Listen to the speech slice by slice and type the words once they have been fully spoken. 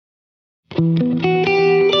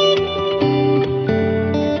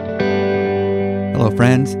Hello,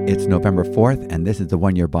 friends. It's November 4th, and this is the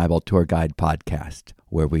One Year Bible Tour Guide podcast,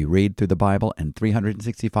 where we read through the Bible in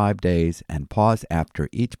 365 days and pause after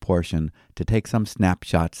each portion to take some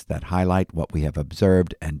snapshots that highlight what we have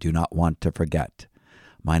observed and do not want to forget.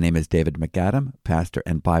 My name is David MacAdam, pastor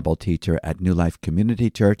and Bible teacher at New Life Community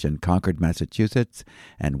Church in Concord, Massachusetts,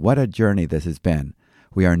 and what a journey this has been.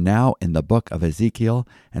 We are now in the book of Ezekiel,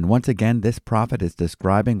 and once again this prophet is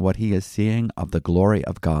describing what he is seeing of the glory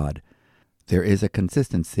of God. There is a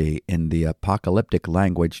consistency in the apocalyptic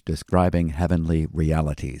language describing heavenly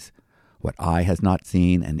realities. What eye has not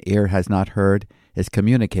seen and ear has not heard is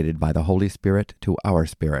communicated by the Holy Spirit to our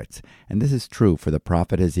spirits, and this is true for the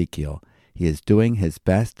prophet Ezekiel. He is doing his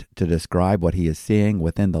best to describe what he is seeing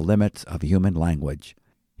within the limits of human language.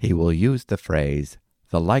 He will use the phrase,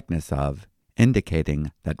 the likeness of,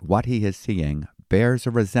 indicating that what he is seeing bears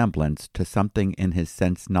a resemblance to something in his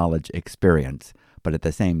sense-knowledge experience, but at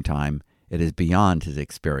the same time, it is beyond his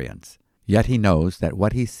experience. Yet he knows that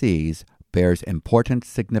what he sees bears important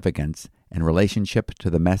significance in relationship to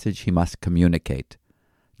the message he must communicate.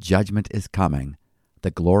 Judgment is coming.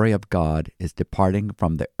 The glory of God is departing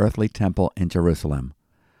from the earthly temple in Jerusalem.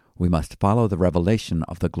 We must follow the revelation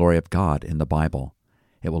of the glory of God in the Bible.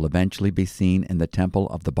 It will eventually be seen in the temple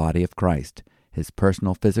of the body of Christ, his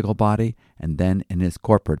personal physical body, and then in his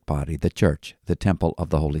corporate body, the church, the temple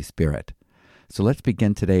of the Holy Spirit. So let's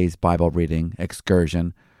begin today's Bible reading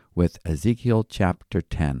excursion with Ezekiel chapter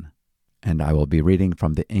 10, and I will be reading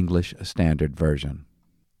from the English Standard Version.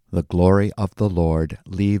 The glory of the Lord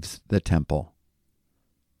leaves the temple.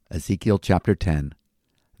 Ezekiel chapter 10.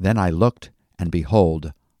 Then I looked, and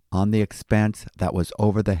behold, on the expanse that was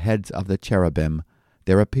over the heads of the cherubim,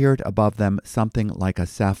 there appeared above them something like a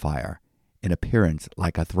sapphire, in appearance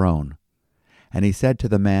like a throne. And he said to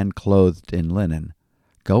the man clothed in linen,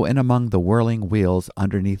 Go in among the whirling wheels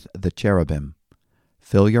underneath the cherubim.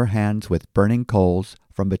 Fill your hands with burning coals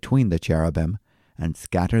from between the cherubim, and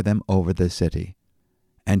scatter them over the city.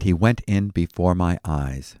 And he went in before my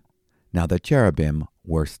eyes. Now the cherubim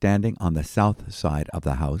were standing on the south side of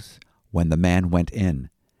the house when the man went in,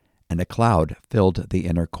 and a cloud filled the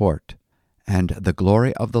inner court. And the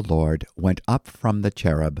glory of the Lord went up from the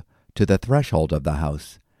cherub to the threshold of the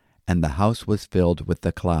house, and the house was filled with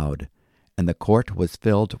the cloud, and the court was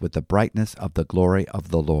filled with the brightness of the glory of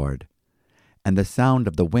the Lord. And the sound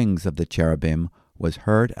of the wings of the cherubim was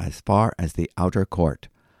heard as far as the outer court,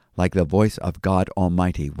 like the voice of God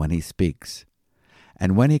Almighty when he speaks.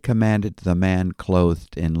 And when he commanded the man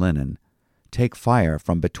clothed in linen, Take fire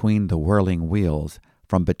from between the whirling wheels,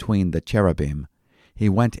 from between the cherubim, he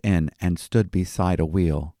went in and stood beside a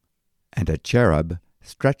wheel. And a cherub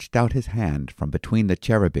stretched out his hand from between the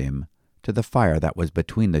cherubim to the fire that was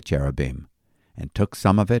between the cherubim, and took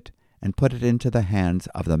some of it, and put it into the hands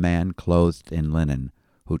of the man clothed in linen,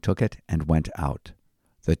 who took it and went out.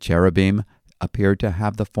 The cherubim appeared to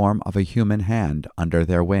have the form of a human hand under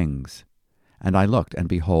their wings. And I looked, and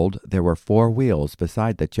behold, there were 4 wheels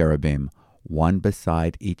beside the cherubim, one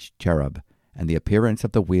beside each cherub, and the appearance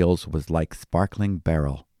of the wheels was like sparkling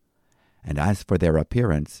beryl. And as for their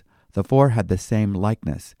appearance, the 4 had the same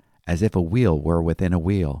likeness, as if a wheel were within a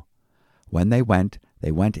wheel. When they went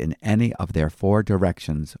in any of their 4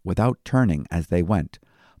 directions, without turning as they went,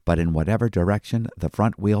 but in whatever direction the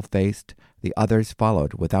front wheel faced, the others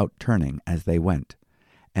followed without turning as they went.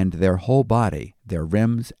 And their whole body, their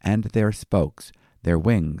rims and their spokes, their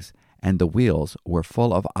wings, and the wheels were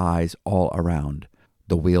full of eyes all around,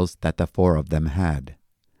 the wheels that the 4 of them had.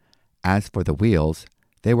 As for the wheels,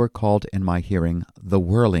 they were called in my hearing the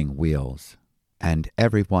whirling wheels. And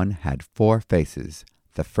every one had 4 faces.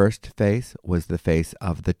 The first face was the face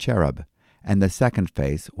of the cherub, and the second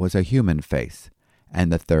face was a human face,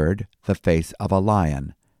 and the third the face of a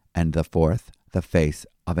lion, and the fourth the face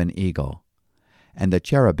of an eagle. And the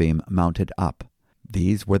cherubim mounted up.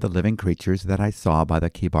 These were the living creatures that I saw by the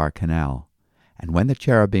Kibar Canal. And when the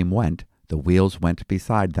cherubim went, the wheels went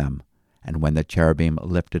beside them. And when the cherubim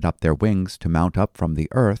lifted up their wings to mount up from the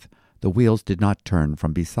earth, the wheels did not turn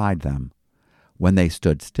from beside them. When they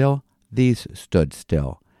stood still, these stood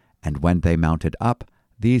still, and when they mounted up,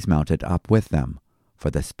 these mounted up with them,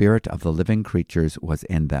 for the spirit of the living creatures was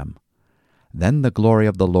in them. Then the glory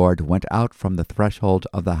of the Lord went out from the threshold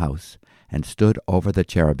of the house, and stood over the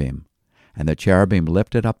cherubim. And the cherubim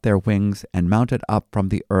lifted up their wings, and mounted up from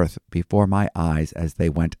the earth before my eyes as they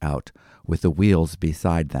went out, with the wheels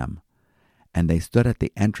beside them. And they stood at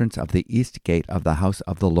the entrance of the east gate of the house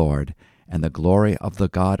of the Lord, and the glory of the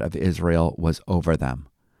God of Israel was over them.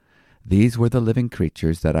 These were the living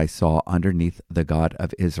creatures that I saw underneath the God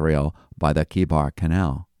of Israel by the Chebar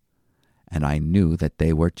Canal. And I knew that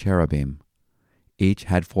they were cherubim. Each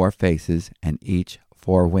had 4 faces, and each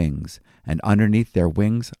 4 wings, and underneath their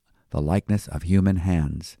wings the likeness of human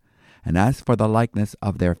hands. And as for the likeness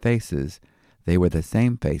of their faces, they were the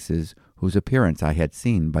same faces whose appearance I had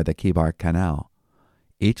seen by the Chebar Canal.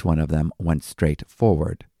 Each one of them went straight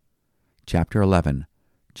forward. Chapter 11.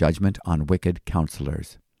 Judgment on Wicked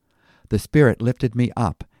Counselors. The Spirit lifted me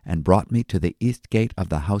up, and brought me to the east gate of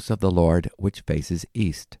the house of the Lord, which faces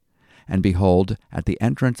east. And behold, at the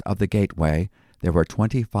entrance of the gateway there were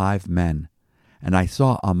 25 men. And I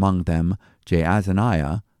saw among them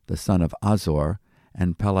Jaazaniah, the son of Azor,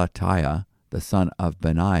 and Pelatiah, the son of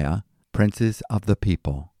Benaiah, princes of the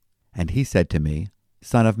people. And he said to me,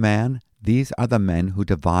 Son of man, these are the men who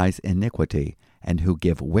devise iniquity, and who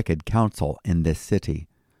give wicked counsel in this city,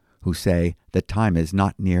 who say, The time is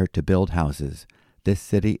not near to build houses. This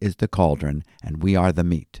city is the cauldron, and we are the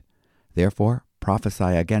meat. Therefore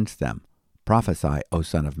prophesy against them. Prophesy, O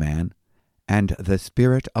Son of man. And the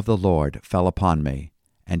Spirit of the Lord fell upon me,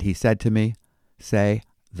 and he said to me, Say,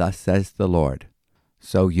 Thus says the Lord,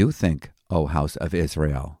 So you think, O house of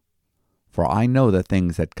Israel. For I know the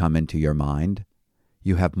things that come into your mind.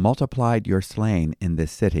 You have multiplied your slain in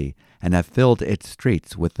this city, and have filled its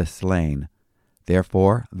streets with the slain.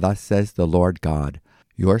 Therefore thus says the Lord God,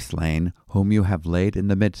 Your slain, whom you have laid in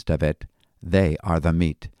the midst of it, they are the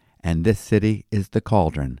meat, and this city is the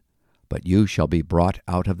cauldron, but you shall be brought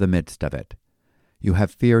out of the midst of it. You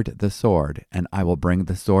have feared the sword, and I will bring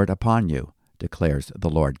the sword upon you, declares the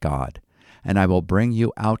Lord God. And I will bring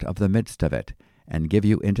you out of the midst of it, and give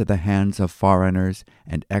you into the hands of foreigners,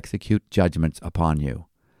 and execute judgments upon you.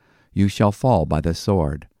 You shall fall by the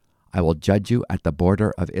sword. I will judge you at the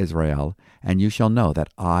border of Israel, and you shall know that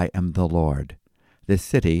I am the Lord. This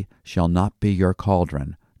city shall not be your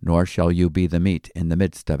cauldron, nor shall you be the meat in the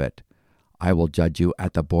midst of it. I will judge you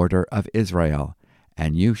at the border of Israel,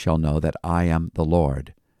 and you shall know that I am the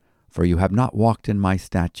Lord. For you have not walked in my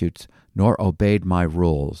statutes, nor obeyed my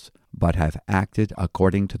rules, but have acted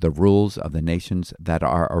according to the rules of the nations that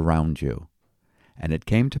are around you. And it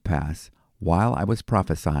came to pass, while I was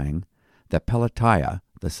prophesying, that Pelatiah,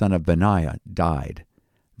 the son of Benaiah, died.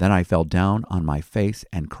 Then I fell down on my face,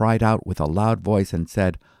 and cried out with a loud voice, and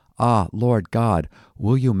said, Ah, Lord God,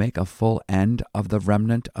 will you make a full end of the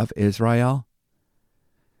remnant of Israel?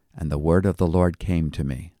 And the word of the Lord came to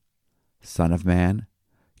me, Son of man,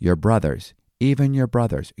 your brothers, even your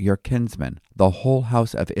brothers, your kinsmen, the whole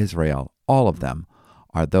house of Israel, all of them,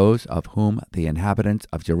 are those of whom the inhabitants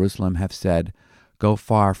of Jerusalem have said, Go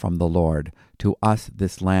far from the Lord, to us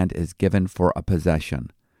this land is given for a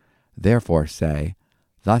possession. Therefore say,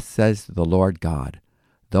 Thus says the Lord God,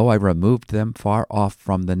 Though I removed them far off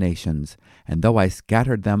from the nations, and though I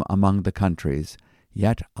scattered them among the countries,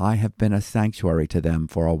 yet I have been a sanctuary to them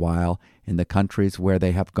for a while in the countries where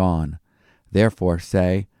they have gone. Therefore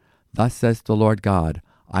say, Thus says the Lord God,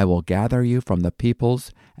 I will gather you from the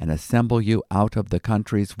peoples, and assemble you out of the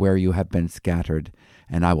countries where you have been scattered,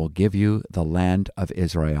 and I will give you the land of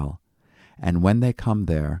Israel. And when they come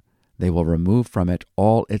there, they will remove from it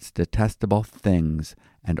all its detestable things,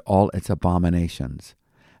 and all its abominations.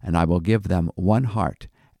 And I will give them one heart,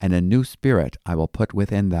 and a new spirit I will put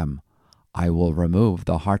within them. I will remove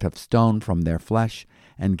the heart of stone from their flesh,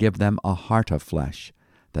 and give them a heart of flesh,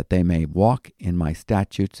 that they may walk in my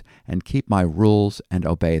statutes, and keep my rules, and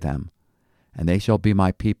obey them. And they shall be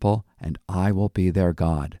my people, and I will be their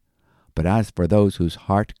God. But as for those whose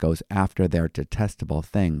heart goes after their detestable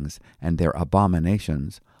things, and their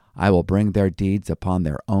abominations, I will bring their deeds upon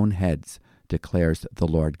their own heads, declares the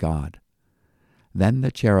Lord God. Then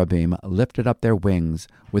the cherubim lifted up their wings,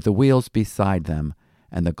 with the wheels beside them,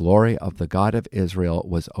 and the glory of the God of Israel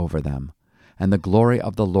was over them. And the glory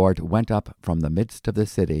of the Lord went up from the midst of the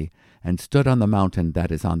city, and stood on the mountain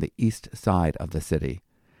that is on the east side of the city.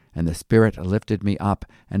 And the Spirit lifted me up,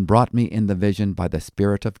 and brought me in the vision by the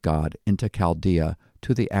Spirit of God into Chaldea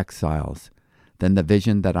to the exiles. Then the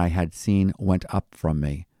vision that I had seen went up from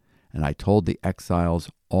me, and I told the exiles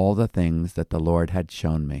all the things that the Lord had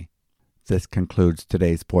shown me. This concludes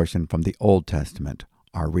today's portion from the Old Testament,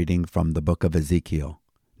 our reading from the book of Ezekiel.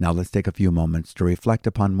 Now let's take a few moments to reflect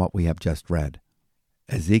upon what we have just read.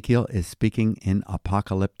 Ezekiel is speaking in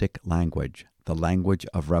apocalyptic language, the language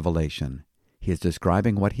of Revelation. He is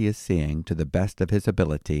describing what he is seeing to the best of his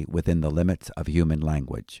ability within the limits of human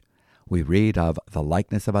language. We read of the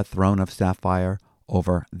likeness of a throne of sapphire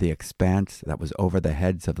over the expanse that was over the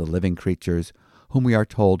heads of the living creatures, whom we are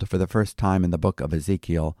told for the first time in the book of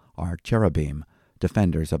Ezekiel are cherubim,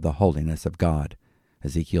 defenders of the holiness of God.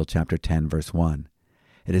 Ezekiel chapter 10, verse 1.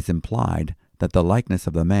 It is implied that the likeness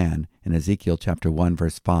of the man in Ezekiel chapter 1,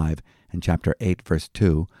 verse 5, and chapter 8, verse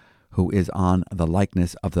 2, who is on the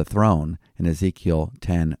likeness of the throne in Ezekiel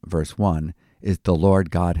 10, verse 1, is the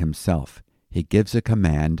Lord God himself. He gives a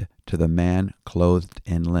command to the man clothed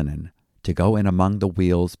in linen to go in among the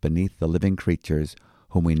wheels beneath the living creatures,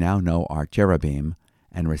 whom we now know are cherubim,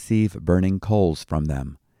 and receive burning coals from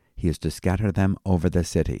them. He is to scatter them over the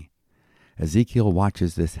city. Ezekiel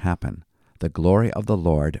watches this happen. The glory of the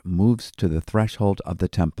Lord moves to the threshold of the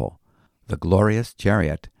temple. The glorious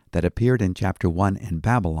chariot that appeared in chapter 1 in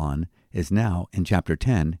Babylon is now in chapter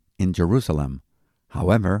 10 in Jerusalem.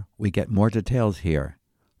 However, we get more details here.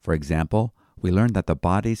 For example, we learn that the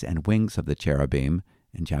bodies and wings of the cherubim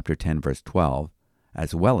in chapter 10 verse 12,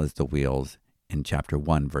 as well as the wheels in chapter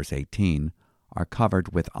 1 verse 18, are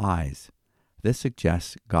covered with eyes. This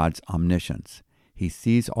suggests God's omniscience. He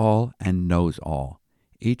sees all and knows all.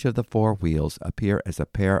 Each of the four wheels appear as a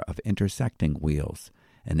pair of intersecting wheels,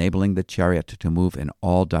 enabling the chariot to move in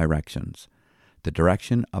all directions. The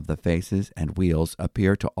direction of the faces and wheels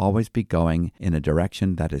appear to always be going in a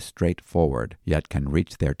direction that is straightforward, yet can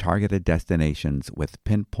reach their targeted destinations with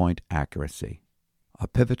pinpoint accuracy. A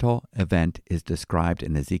pivotal event is described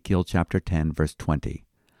in Ezekiel chapter 10, verse 20.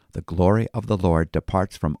 The glory of the Lord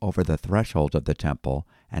departs from over the threshold of the temple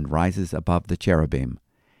and rises above the cherubim.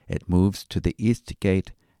 It moves to the east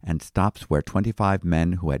gate and stops where 25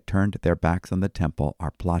 men who had turned their backs on the temple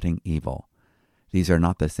are plotting evil. These are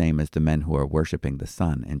not the same as the men who are worshiping the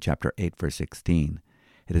sun in chapter 8, verse 16.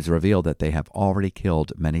 It is revealed that they have already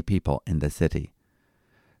killed many people in the city.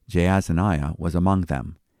 Jaazaniah was among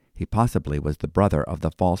them. He possibly was the brother of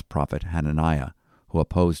the false prophet Hananiah, who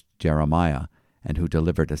opposed Jeremiah and who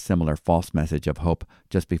delivered a similar false message of hope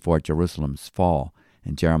just before Jerusalem's fall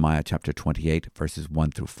in Jeremiah chapter 28, verses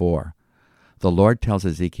 1 through 4. The Lord tells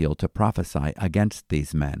Ezekiel to prophesy against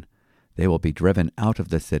these men. They will be driven out of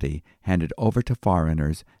the city, handed over to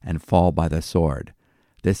foreigners, and fall by the sword.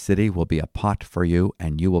 This city will be a pot for you,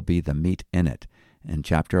 and you will be the meat in it, in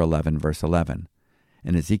chapter 11, verse 11.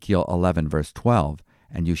 In Ezekiel 11, verse 12,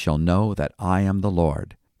 and you shall know that I am the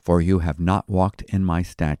Lord, for you have not walked in my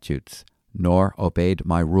statutes, nor obeyed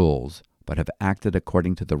my rules, but have acted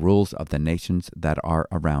according to the rules of the nations that are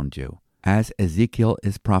around you. As Ezekiel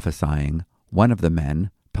is prophesying, one of the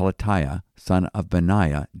men, Pelatiah, son of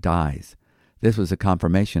Benaiah, dies. This was a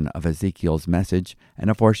confirmation of Ezekiel's message and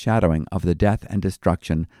a foreshadowing of the death and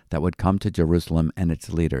destruction that would come to Jerusalem and its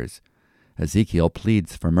leaders. Ezekiel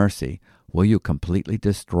pleads for mercy. Will you completely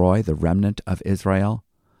destroy the remnant of Israel?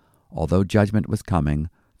 Although judgment was coming,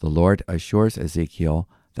 the Lord assures Ezekiel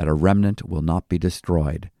that a remnant will not be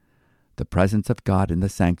destroyed. The presence of God in the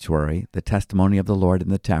sanctuary, the testimony of the Lord in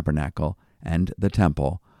the tabernacle, and the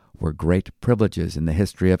temple were great privileges in the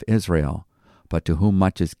history of Israel, but to whom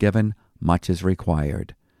much is given, much is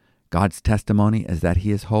required. God's testimony is that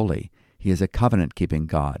He is holy. He is a covenant-keeping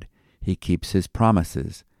God. He keeps His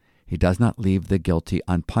promises. He does not leave the guilty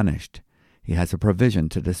unpunished. He has a provision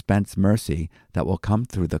to dispense mercy that will come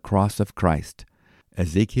through the cross of Christ.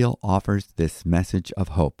 Ezekiel offers this message of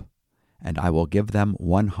hope. And I will give them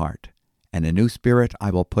one heart, and a new spirit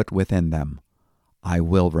I will put within them. I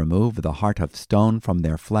will remove the heart of stone from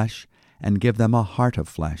their flesh, and give them a heart of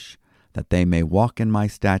flesh, that they may walk in my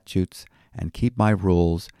statutes, and keep my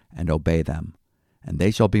rules, and obey them. And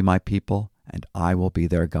they shall be my people, and I will be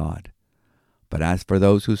their God. But as for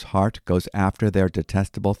those whose heart goes after their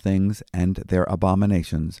detestable things and their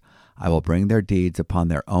abominations, I will bring their deeds upon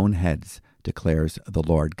their own heads, declares the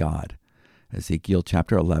Lord God. Ezekiel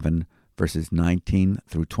chapter 11, verses 19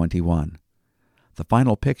 through 21. The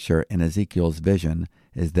final picture in Ezekiel's vision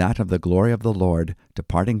is that of the glory of the Lord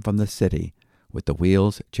departing from the city, with the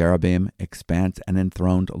wheels, cherubim, expanse, and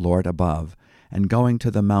enthroned Lord above, and going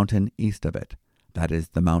to the mountain east of it, that is,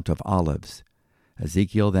 the Mount of Olives.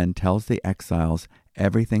 Ezekiel then tells the exiles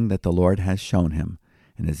everything that the Lord has shown him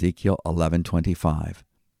in Ezekiel 11:25.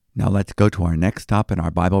 Now let's go to our next stop in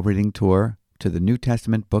our Bible reading tour to the New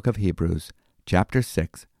Testament book of Hebrews, chapter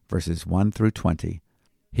 6, verses 1 through 20.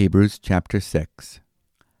 Hebrews chapter 6.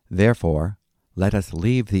 Therefore, let us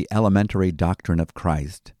leave the elementary doctrine of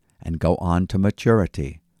Christ and go on to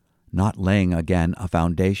maturity, not laying again a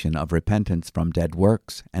foundation of repentance from dead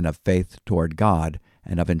works and of faith toward God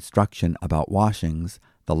and of instruction about washings,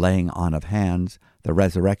 the laying on of hands, the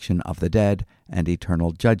resurrection of the dead, and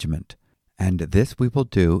eternal judgment. And this we will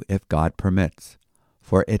do if God permits.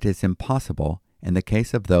 For it is impossible, in the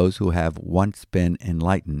case of those who have once been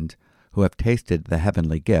enlightened, who have tasted the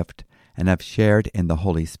heavenly gift, and have shared in the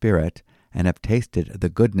Holy Spirit, and have tasted the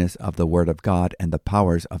goodness of the Word of God and the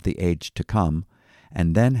powers of the age to come,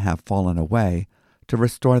 and then have fallen away, to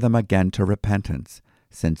restore them again to repentance,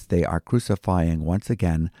 since they are crucifying once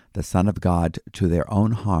again the Son of God to their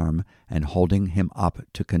own harm and holding him up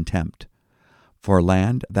to contempt. For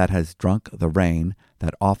land that has drunk the rain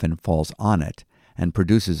that often falls on it, and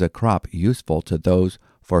produces a crop useful to those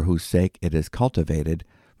for whose sake it is cultivated,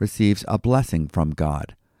 receives a blessing from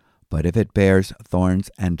God. But if it bears thorns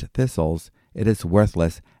and thistles, it is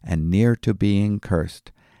worthless and near to being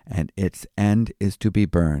cursed, and its end is to be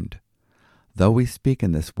burned. Though we speak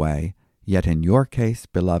in this way, yet in your case,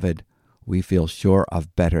 beloved, we feel sure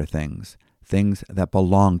of better things, things that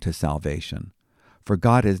belong to salvation. For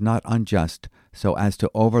God is not unjust so as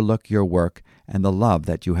to overlook your work and the love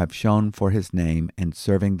that you have shown for his name in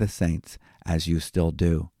serving the saints, as you still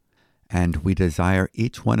do. And we desire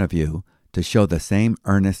each one of you to show the same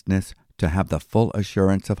earnestness to have the full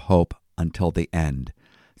assurance of hope until the end,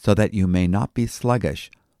 so that you may not be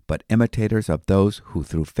sluggish, but imitators of those who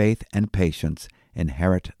through faith and patience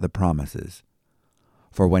inherit the promises.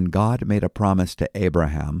 For when God made a promise to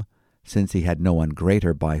Abraham, since he had no one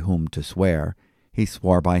greater by whom to swear, he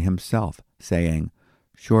swore by himself, saying,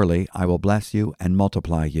 Surely I will bless you and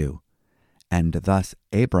multiply you. And thus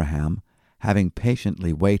Abraham, having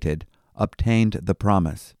patiently waited, obtained the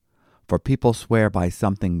promise. For people swear by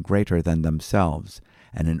something greater than themselves,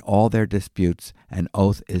 and in all their disputes an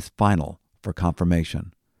oath is final for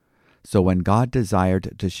confirmation. So when God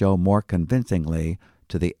desired to show more convincingly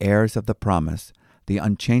to the heirs of the promise the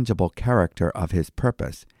unchangeable character of his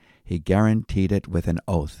purpose, he guaranteed it with an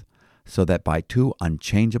oath, so that by two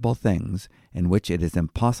unchangeable things, in which it is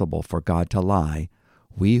impossible for God to lie,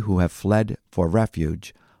 we who have fled for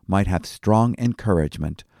refuge might have strong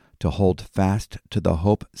encouragement to hold fast to the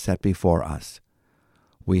hope set before us.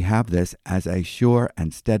 We have this as a sure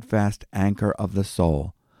and steadfast anchor of the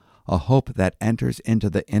soul, a hope that enters into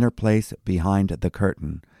the inner place behind the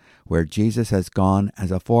curtain, where Jesus has gone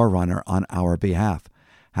as a forerunner on our behalf,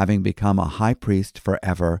 having become a high priest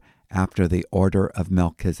forever after the order of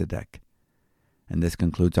Melchizedek. And this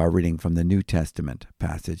concludes our reading from the New Testament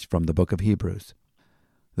passage from the book of Hebrews.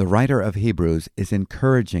 The writer of Hebrews is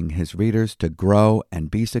encouraging his readers to grow and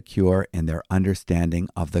be secure in their understanding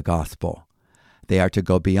of the gospel. They are to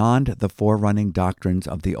go beyond the forerunning doctrines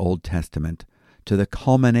of the Old Testament to the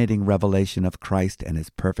culminating revelation of Christ and his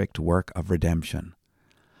perfect work of redemption.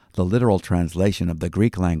 The literal translation of the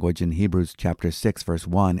Greek language in Hebrews chapter 6, verse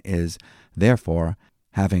 1 is, Therefore,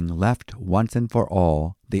 having left once and for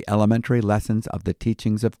all the elementary lessons of the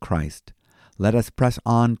teachings of Christ, let us press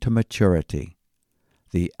on to maturity.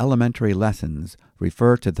 The elementary lessons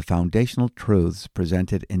refer to the foundational truths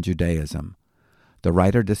presented in Judaism. The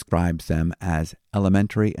writer describes them as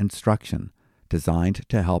elementary instruction, designed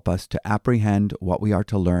to help us to apprehend what we are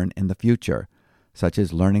to learn in the future, such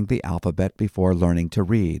as learning the alphabet before learning to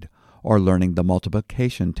read, or learning the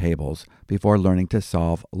multiplication tables before learning to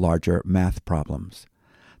solve larger math problems.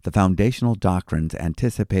 The foundational doctrines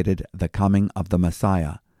anticipated the coming of the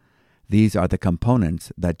Messiah. These are the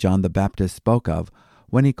components that John the Baptist spoke of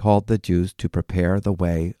when he called the Jews to prepare the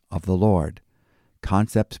way of the Lord.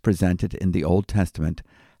 Concepts presented in the Old Testament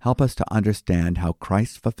help us to understand how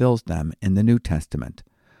Christ fulfills them in the New Testament.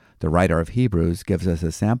 The writer of Hebrews gives us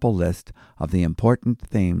a sample list of the important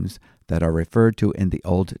themes that are referred to in the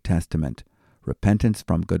Old Testament: repentance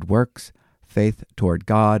from good works, faith toward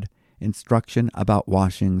God, instruction about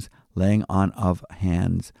washings, laying on of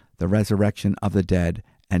hands, the resurrection of the dead,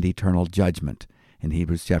 and eternal judgment, in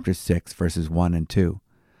Hebrews chapter 6, verses 1 and 2.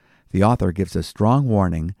 The author gives a strong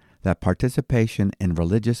warning that participation in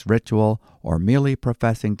religious ritual or merely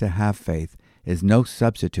professing to have faith is no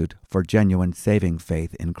substitute for genuine saving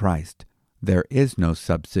faith in Christ. There is no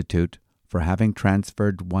substitute for having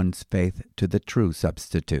transferred one's faith to the true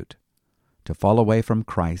substitute. To fall away from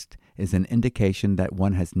Christ is an indication that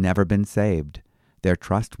one has never been saved. Their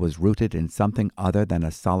trust was rooted in something other than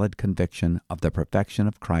a solid conviction of the perfection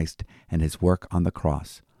of Christ and his work on the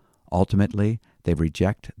cross. Ultimately, they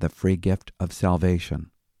reject the free gift of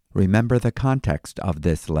salvation. Remember the context of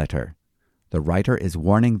this letter. The writer is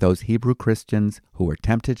warning those Hebrew Christians who were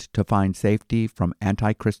tempted to find safety from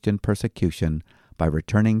anti-Christian persecution by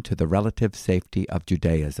returning to the relative safety of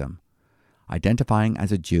Judaism. Identifying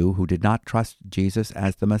as a Jew who did not trust Jesus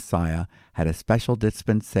as the Messiah had a special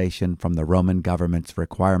dispensation from the Roman government's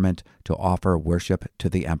requirement to offer worship to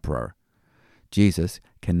the emperor. Jesus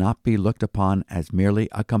cannot be looked upon as merely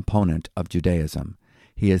a component of Judaism.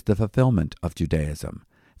 He is the fulfillment of Judaism.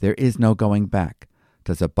 There is no going back.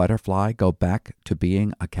 Does a butterfly go back to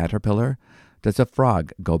being a caterpillar? Does a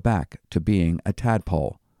frog go back to being a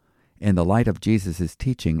tadpole? In the light of Jesus'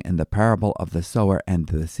 teaching in the parable of the sower and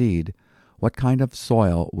the seed, What kind of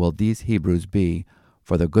soil will these Hebrews be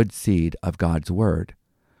for the good seed of God's Word?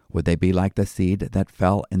 Would they be like the seed that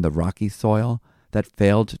fell in the rocky soil, that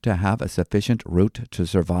failed to have a sufficient root to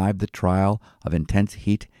survive the trial of intense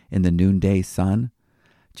heat in the noonday sun?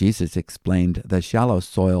 Jesus explained the shallow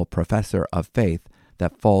soil professor of faith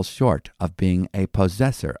that falls short of being a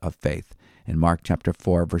possessor of faith in Mark chapter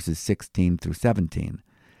 4, verses 16 through 17.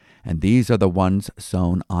 And these are the ones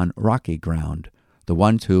sown on rocky ground, the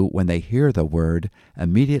ones who, when they hear the word,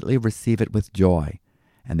 immediately receive it with joy,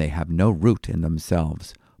 and they have no root in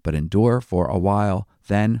themselves, but endure for a while.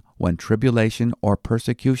 Then, when tribulation or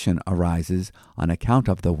persecution arises on account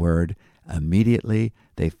of the word, immediately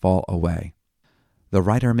they fall away. The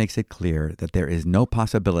writer makes it clear that there is no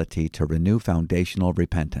possibility to renew foundational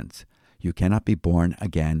repentance. You cannot be born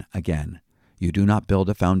again. You do not build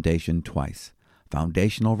a foundation twice.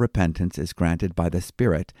 Foundational repentance is granted by the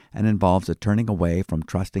Spirit and involves a turning away from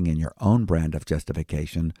trusting in your own brand of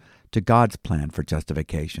justification to God's plan for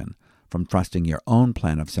justification, from trusting your own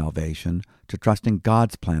plan of salvation to trusting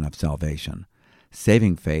God's plan of salvation.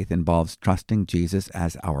 Saving faith involves trusting Jesus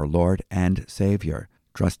as our Lord and Savior,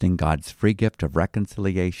 trusting God's free gift of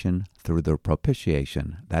reconciliation through the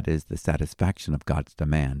propitiation, that is, the satisfaction of God's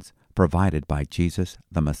demands, provided by Jesus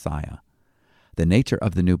the Messiah. The nature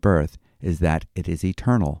of the new birth is that it is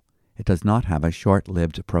eternal. It does not have a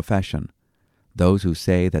short-lived profession. Those who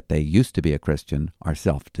say that they used to be a Christian are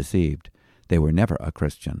self-deceived. They were never a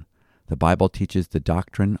Christian. The Bible teaches the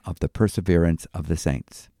doctrine of the perseverance of the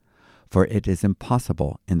saints. For it is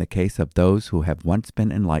impossible in the case of those who have once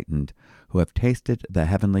been enlightened, who have tasted the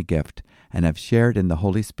heavenly gift, and have shared in the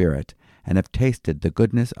Holy Spirit, and have tasted the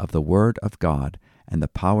goodness of the Word of God and the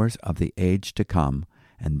powers of the age to come,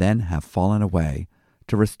 and then have fallen away,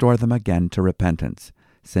 to restore them again to repentance,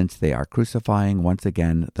 since they are crucifying once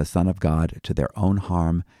again the Son of God to their own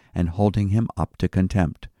harm and holding him up to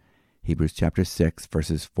contempt. Hebrews chapter 6,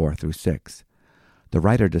 verses 4 through 6. The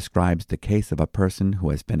writer describes the case of a person who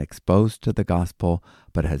has been exposed to the gospel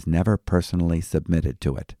but has never personally submitted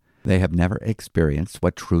to it. They have never experienced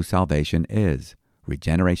what true salvation is: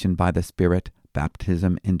 regeneration by the Spirit,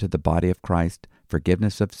 baptism into the body of Christ,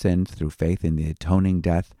 forgiveness of sins through faith in the atoning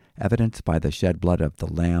death, evidenced by the shed blood of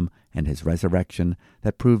the Lamb and his resurrection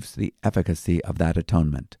that proves the efficacy of that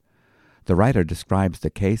atonement. The writer describes the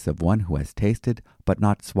case of one who has tasted but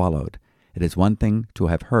not swallowed. It is one thing to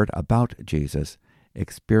have heard about Jesus,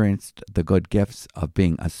 experienced the good gifts of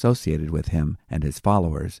being associated with him and his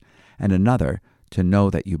followers, and another to know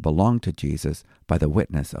that you belong to Jesus by the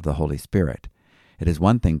witness of the Holy Spirit. It is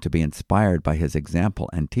one thing to be inspired by his example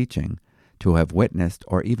and teaching, to have witnessed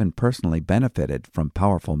or even personally benefited from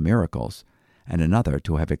powerful miracles, and another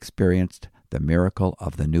to have experienced the miracle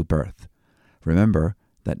of the new birth. Remember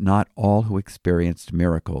that not all who experienced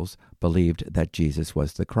miracles believed that Jesus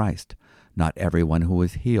was the Christ. Not everyone who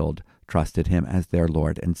was healed trusted him as their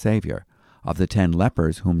Lord and Savior. Of the 10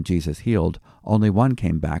 lepers whom Jesus healed, only one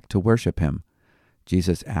came back to worship him.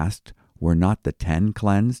 Jesus asked, "Were not the 10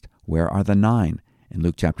 cleansed? Where are the 9?" in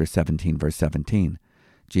Luke chapter 17, verse 17.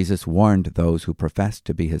 Jesus warned those who professed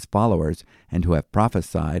to be his followers and who have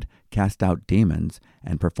prophesied, cast out demons,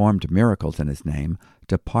 and performed miracles in his name,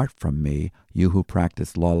 "Depart from me, you who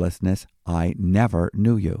practice lawlessness, I never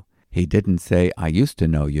knew you." He didn't say, "I used to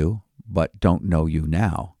know you, but don't know you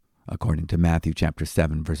now," according to Matthew chapter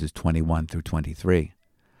 7, verses 21 through 23.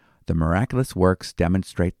 The miraculous works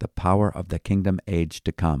demonstrate the power of the kingdom age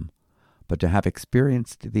to come, but to have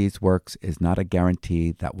experienced these works is not a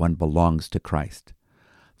guarantee that one belongs to Christ.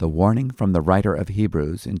 The warning from the writer of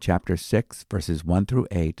Hebrews in chapter 6, verses 1 through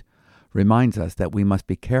 8, reminds us that we must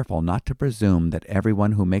be careful not to presume that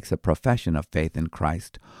everyone who makes a profession of faith in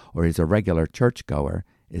Christ or is a regular churchgoer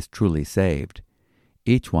is truly saved.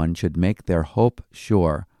 Each one should make their hope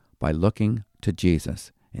sure by looking to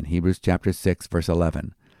Jesus in Hebrews chapter 6, verse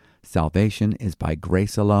 11. Salvation is by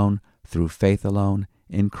grace alone, through faith alone,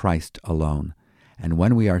 in Christ alone. And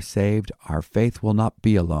when we are saved, our faith will not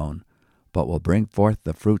be alone, but will bring forth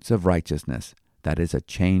the fruits of righteousness, that is, a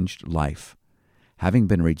changed life. Having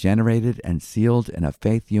been regenerated and sealed in a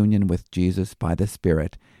faith union with Jesus by the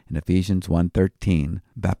Spirit, in Ephesians 1:13,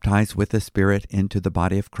 baptized with the Spirit into the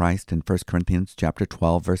body of Christ in 1 Corinthians chapter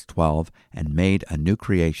 12, verse 12, and made a new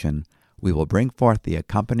creation, we will bring forth the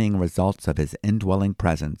accompanying results of his indwelling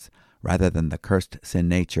presence, rather than the cursed sin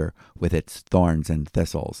nature with its thorns and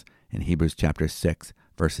thistles, in Hebrews chapter 6,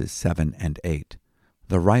 verses 7 and 8.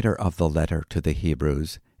 The writer of the letter to the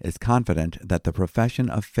Hebrews is confident that the profession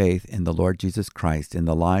of faith in the Lord Jesus Christ in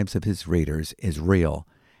the lives of his readers is real,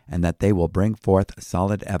 and that they will bring forth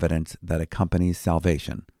solid evidence that accompanies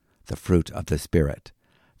salvation, the fruit of the Spirit.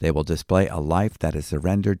 They will display a life that is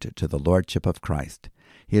surrendered to the Lordship of Christ.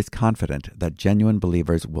 He is confident that genuine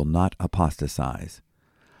believers will not apostatize.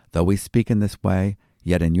 Though we speak in this way,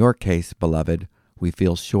 yet in your case, beloved, we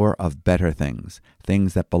feel sure of better things,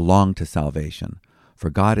 things that belong to salvation. For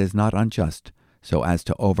God is not unjust, so as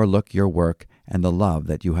to overlook your work and the love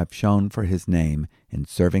that you have shown for His name in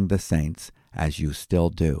serving the saints, as you still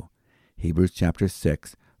do. Hebrews chapter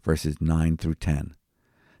 6, verses 9 through 10.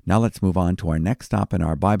 Now let's move on to our next stop in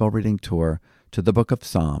our Bible reading tour, to the book of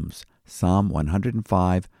Psalms, Psalm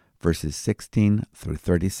 105, verses 16 through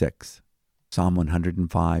 36. Psalm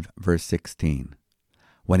 105, verse 16.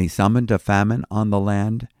 When He summoned a famine on the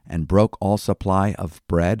land and broke all supply of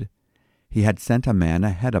bread, He had sent a man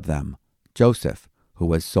ahead of them, Joseph, who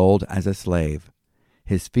was sold as a slave.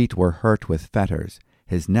 His feet were hurt with fetters,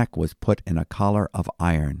 his neck was put in a collar of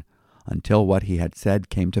iron, until what he had said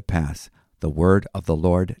came to pass. The word of the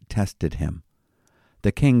Lord tested him.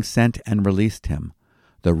 The king sent and released him.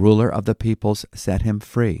 The ruler of the peoples set him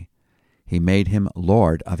free. He made him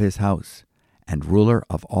lord of his house, and ruler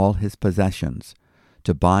of all his possessions,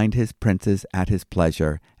 to bind his princes at his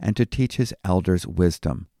pleasure, and to teach his elders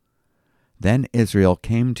wisdom. Then Israel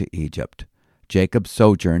came to Egypt. Jacob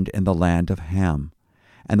sojourned in the land of Ham.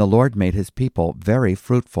 And the Lord made his people very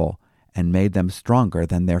fruitful, and made them stronger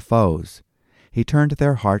than their foes. He turned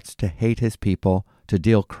their hearts to hate his people, to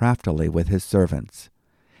deal craftily with his servants.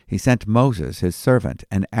 He sent Moses his servant,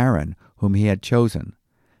 and Aaron, whom he had chosen.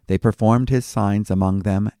 They performed his signs among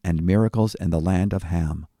them, and miracles in the land of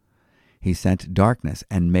Ham. He sent darkness,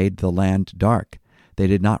 and made the land dark. They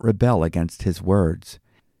did not rebel against his words.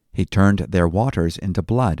 He turned their waters into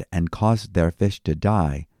blood, and caused their fish to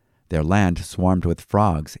die. Their land swarmed with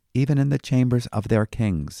frogs, even in the chambers of their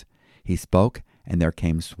kings. He spoke, and there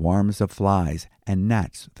came swarms of flies and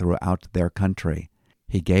gnats throughout their country.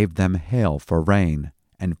 He gave them hail for rain,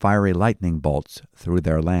 and fiery lightning bolts through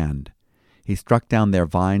their land. He struck down their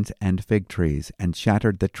vines and fig trees, and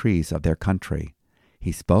shattered the trees of their country.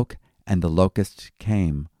 He spoke, and the locusts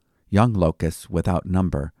came, young locusts without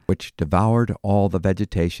number, which devoured all the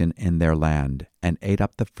vegetation in their land, and ate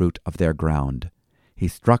up the fruit of their ground. He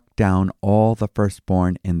struck down all the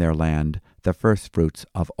firstborn in their land, the firstfruits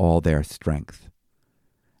of all their strength.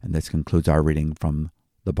 And this concludes our reading from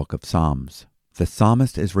the book of Psalms. The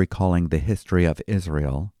psalmist is recalling the history of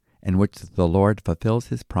Israel, in which the Lord fulfills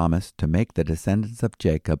his promise to make the descendants of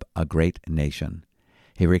Jacob a great nation.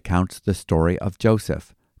 He recounts the story of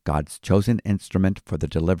Joseph, God's chosen instrument for the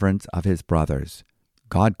deliverance of his brothers.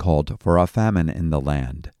 God called for a famine in the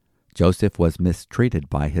land. Joseph was mistreated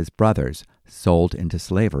by his brothers, sold into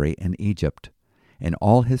slavery in Egypt. In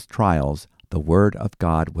all his trials, the word of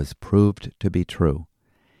God was proved to be true.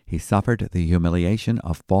 He suffered the humiliation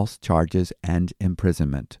of false charges and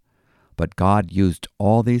imprisonment. But God used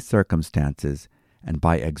all these circumstances, and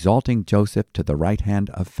by exalting Joseph to the right hand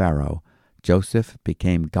of Pharaoh, Joseph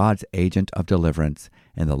became God's agent of deliverance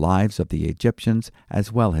in the lives of the Egyptians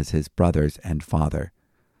as well as his brothers and father.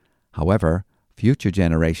 However, future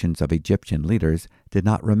generations of Egyptian leaders did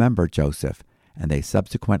not remember Joseph, and they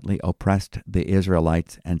subsequently oppressed the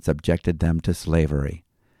Israelites and subjected them to slavery.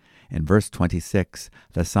 In verse 26,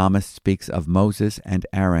 the psalmist speaks of Moses and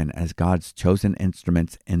Aaron as God's chosen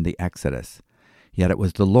instruments in the Exodus. Yet it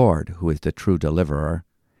was the Lord who is the true deliverer.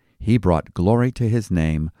 He brought glory to his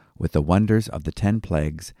name with the wonders of the 10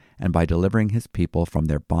 plagues and by delivering his people from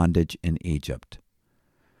their bondage in Egypt.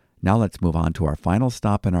 Now let's move on to our final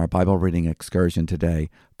stop in our Bible reading excursion today,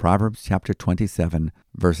 Proverbs chapter 27,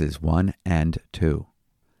 verses 1 and 2.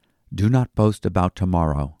 Do not boast about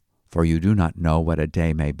tomorrow, for you do not know what a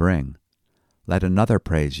day may bring. Let another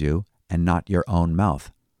praise you, and not your own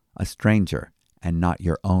mouth, a stranger, and not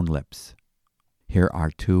your own lips. Here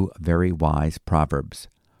are 2 very wise proverbs.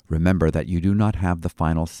 Remember that you do not have the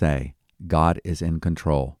final say. God is in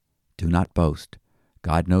control. Do not boast.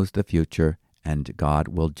 God knows the future, and God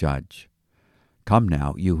will judge. Come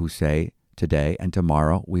now, you who say, today and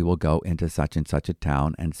tomorrow we will go into such and such a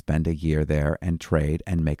town and spend a year there and trade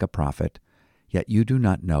and make a profit. Yet you do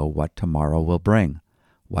not know what tomorrow will bring.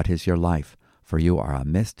 What is your life? For you are a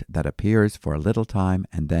mist that appears for a little time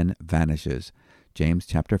and then vanishes. James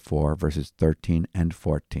chapter 4, verses 13 and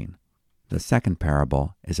 14. The second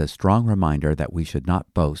parable is a strong reminder that we should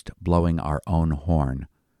not boast, blowing our own horn.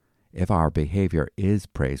 If our behavior is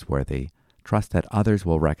praiseworthy, trust that others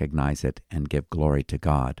will recognize it and give glory to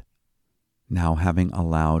God. Now, having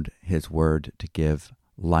allowed His Word to give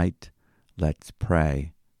light, let's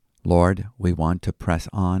pray. Lord, we want to press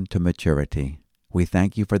on to maturity. We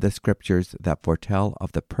thank you for the scriptures that foretell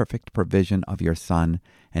of the perfect provision of your Son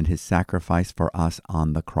and his sacrifice for us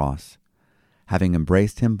on the cross. Having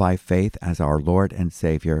embraced him by faith as our Lord and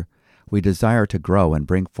Savior, we desire to grow and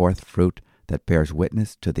bring forth fruit that bears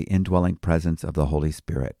witness to the indwelling presence of the Holy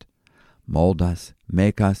Spirit. Mold us,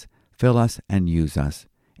 make us, fill us, and use us.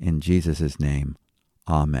 In Jesus' name,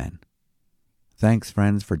 Amen. Thanks,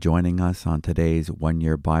 friends, for joining us on today's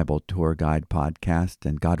One-Year Bible Tour Guide podcast,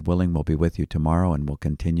 and God willing, we'll be with you tomorrow, and we'll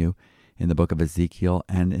continue in the book of Ezekiel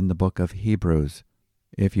and in the book of Hebrews.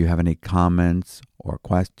 If you have any comments or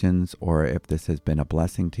questions, or if this has been a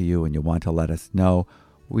blessing to you and you want to let us know,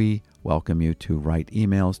 we welcome you to write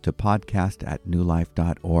emails to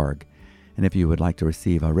podcast@newlife.org. And if you would like to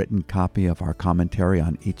receive a written copy of our commentary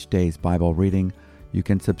on each day's Bible reading, you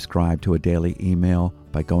can subscribe to a daily email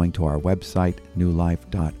by going to our website,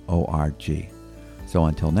 newlife.org. So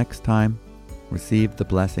until next time, receive the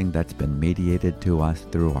blessing that's been mediated to us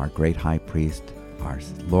through our great high priest, our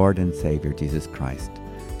Lord and Savior, Jesus Christ.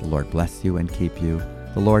 The Lord bless you and keep you.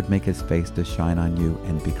 The Lord make his face to shine on you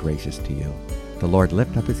and be gracious to you. The Lord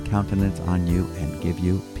lift up his countenance on you and give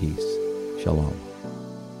you peace. Shalom.